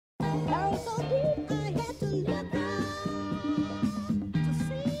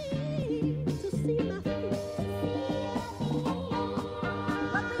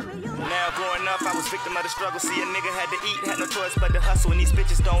victim of the struggle. See, a nigga had to eat, had no choice but to hustle. And these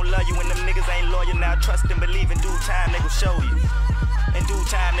bitches don't love you, and them niggas ain't loyal. Now trust and believe in due time, they gon' show you. In due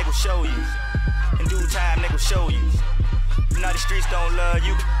time, they gon' show you. In due time, they gon' show you. Now the streets don't love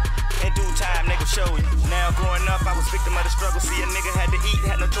you. In due time, they gon' show you. Now growing up, I was victim of the struggle. See, a nigga had to eat,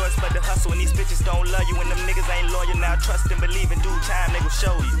 had no choice but to hustle. And these bitches don't love you, and them niggas ain't loyal. Now trust and believe in due time, they gon'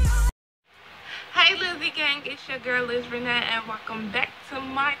 show you. Hey Lizzie gang, it's your girl Liz Renee, and welcome back to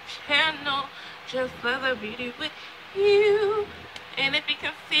my channel, Just Other Beauty with You. And if you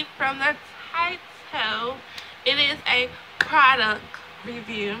can see from the title, it is a product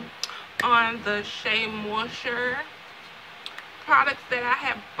review on the Shea Moisture products that I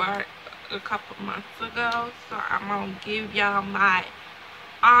had bought a couple months ago. So I'm gonna give y'all my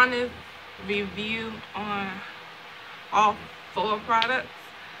honest review on all 4 products.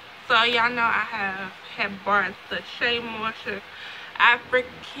 So y'all know I have bought the Shea Moisture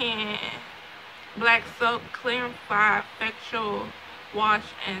African Black Soap Clarify Facial Wash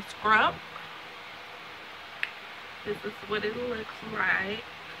and Scrub. This is what it looks like.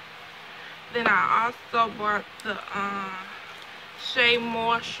 Then I also bought the Shea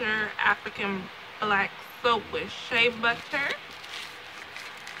Moisture African Black Soap with Shea Butter.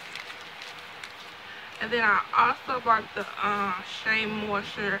 And then I also bought the Shea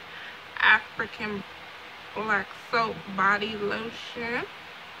Moisture African Black Soap Body Lotion.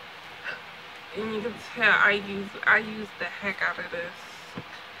 And you can tell I use the heck out of this.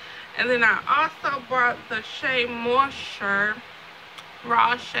 And then I also bought the Shea Moisture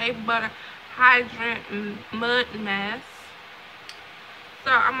Raw Shea Butter Hydrant Mud Mask.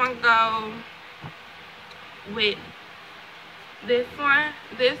 So I'm gonna go with this one.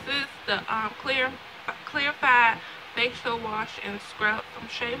 This is the Clarified Facial Wash and Scrub from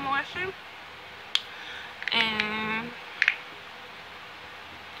Shea Moisture. And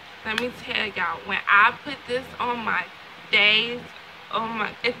let me tell y'all, when I put this on my face, oh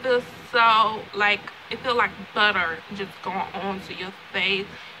my, it feels so like, it feels like butter just going onto your face.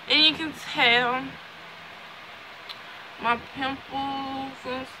 And you can tell my pimples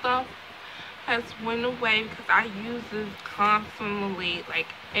and stuff has went away because I use this constantly, like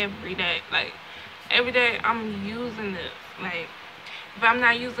every day. Like every day I'm using this. Like if I'm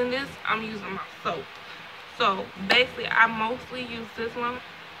not using this, I'm using my soap. So basically I mostly use this one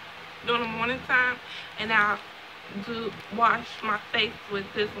during the morning time, and I'll wash my face with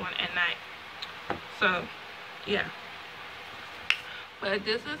this one at night. So yeah, but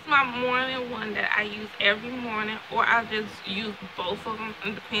this is my morning one that I use every morning, or I just use both of them.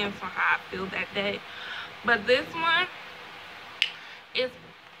 It depends on how I feel that day. But this one is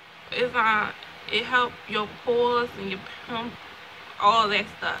it helps your pores and your pimple, all that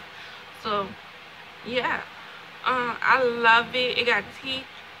stuff. So yeah, I love it. It got tea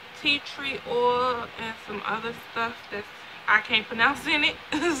tree oil and some other stuff that I can't pronounce in it.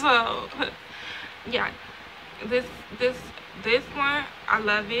 So yeah, this one, I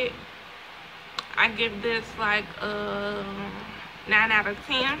love it. I give this like 9 out of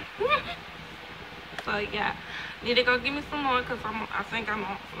 10. So yeah, need to go give me some more because I think I'm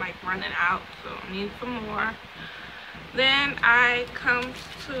like running out, so I need some more. Then I come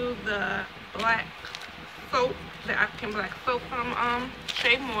to the black soap, the African Black Soap from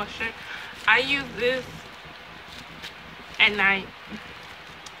Shea Moisture. I use this at night.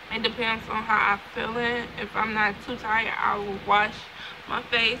 It depends on how I'm feeling. If I'm not too tired, I will wash my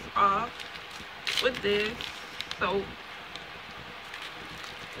face off with this soap.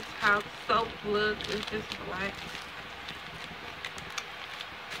 This is how soap looks. It's just black.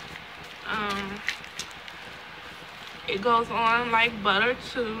 It goes on like butter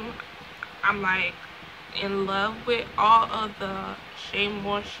too. I'm like in love with all of the Shea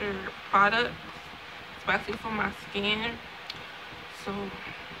Moisture products, especially for my skin. So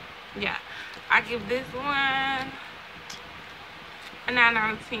yeah, I give this one a 9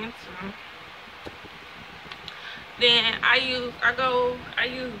 out of 10 too. Then I use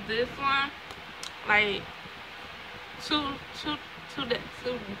this one like two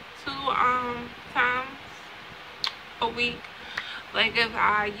times a week. Like if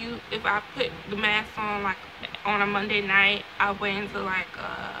I put the mask on like on a Monday night, I wait until like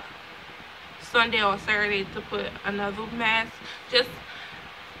Sunday or Saturday to put another mask, just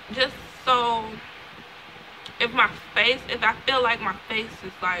so if I feel like my face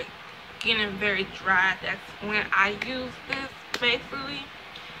is like getting very dry, that's when I use this. Basically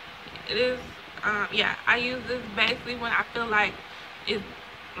it is yeah, I use this basically when I feel like it's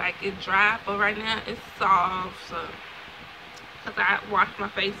dry, but right now it's soft. So because I washed my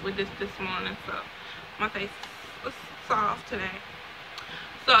face with this morning, so my face is soft today.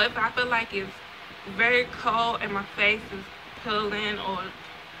 So if I feel like it's very cold and my face is peeling, or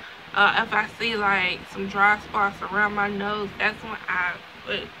if I see like some dry spots around my nose, that's when I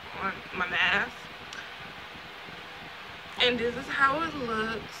put on my mask. And this is how it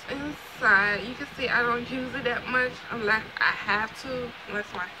looks inside. You can see I don't use it that much unless I have to, unless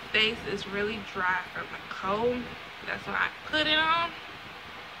my face is really dry from the cold. That's when I put it on.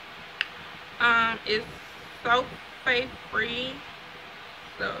 It's sulfate free,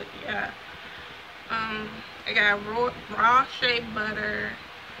 so yeah. I got raw shea butter.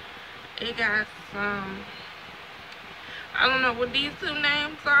 It got some, I don't know what these two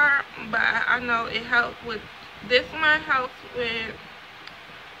names are, but I know it helps with, this one helps with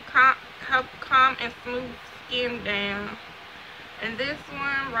help calm and smooth skin down, and this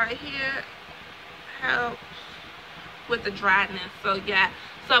one right here helps with the dryness. So yeah,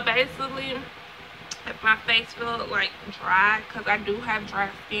 so basically if my face feels like dry, because I do have dry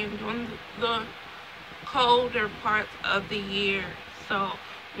skin during the colder parts of the year, so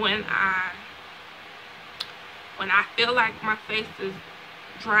when I feel like my face is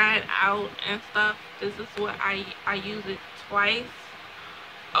dried out and stuff, this is what I use it twice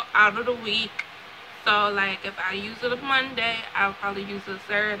out of the week. So like if I use it on Monday, I'll probably use it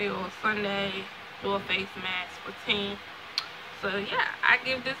Saturday or Sunday, do a face mask for 10. So yeah, I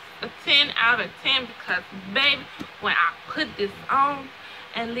give this a 10 out of 10 because baby, when I put this on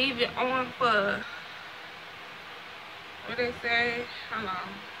and leave it on for, what they say, hold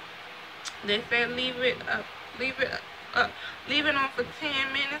on, they say leave it on for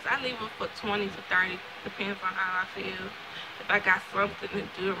 10 minutes. I leave it for 20 to 30, depends on how I feel. If I got something to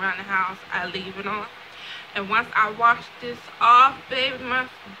do around the house, I leave it on. And once I wash this off, baby,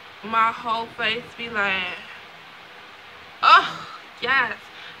 my whole face be like, oh yes.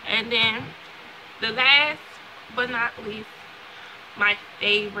 And then the last but not least, my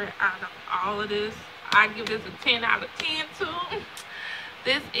favorite out of all of this, I give this a 10 out of 10 too.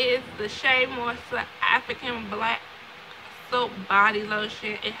 This is the Shea Moisture African Black Soap Body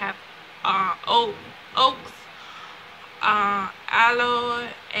Lotion. It has oaks, aloe,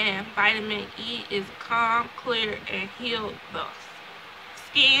 and vitamin E. Is calm, clear, and heal the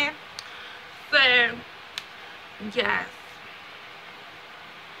skin. So yes,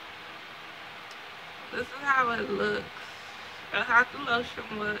 this is how it looks. That's how the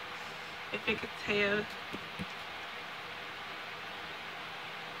lotion looks, if you can tell.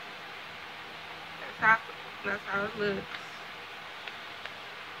 That's how it looks.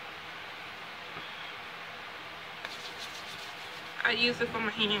 I use it for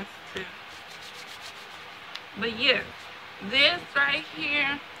my hands too. But yeah, this right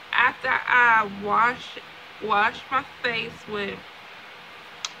here, after I wash my face with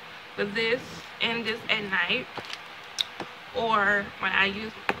this and this at night, or when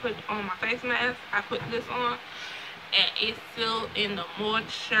I put on my face mask, I put this on, and it seals in the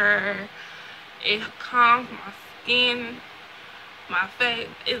moisture. It calms my skin, my face.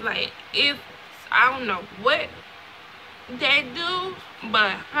 It's like, I don't know what they do,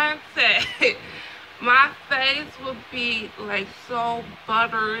 but honey, my face would be like so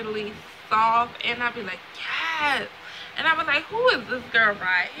butterly soft, and I'd be like, yes. And I was like, who is this girl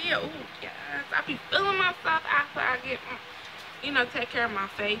right here? Oh yes. I be feeling myself after I get, you know, take care of my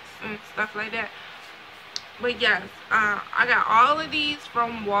face and stuff like that. But yes, I got all of these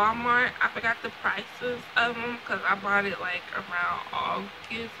from Walmart. I forgot the prices of them because I bought it like around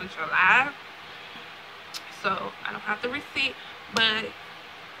August or July, so I don't have the receipt. But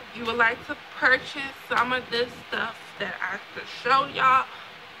if you would like to purchase some of this stuff that I could show y'all,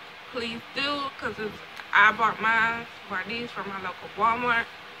 please do, because I bought these from my local Walmart.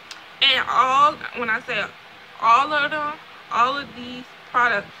 And when I say all of them, all of these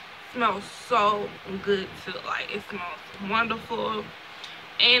products smells so good too. Like, it smells wonderful,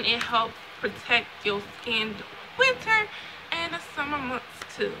 and it helps protect your skin during winter and the summer months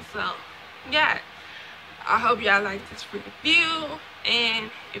too. So yeah, I hope y'all like this review,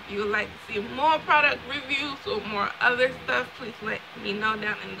 and if you would like to see more product reviews or more other stuff, please let me know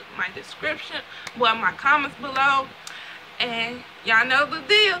down in my description, well, my comments below. And y'all know the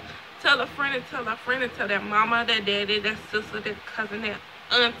deal. Tell a friend and tell a friend and tell their mama, their daddy, their sister, their cousin, their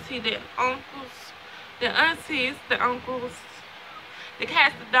auntie, their uncles, their aunties, their uncles, the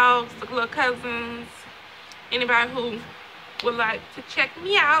cats, the dogs, the little cousins, anybody who would like to check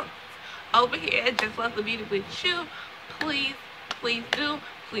me out over here at Just Love the Beauty with You. Please do.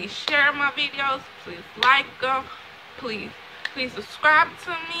 Please share my videos. Please like them. Please subscribe to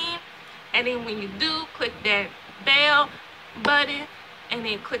me. And then when you do, click that bell button, and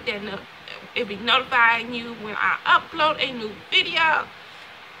then click that it'll be notifying you when I upload a new video.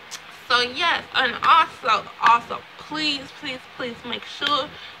 So So yes, and also please make sure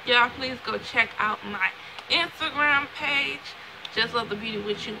y'all please go check out my Instagram page, Just Love the Beauty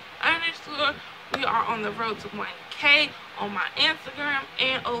with You _. We are on the road to 1K on my Instagram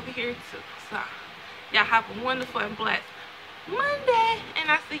and over here too. So y'all have a wonderful and blessed Monday, and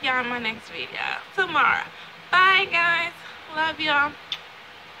I'll see y'all in my next video tomorrow. Bye guys, love y'all.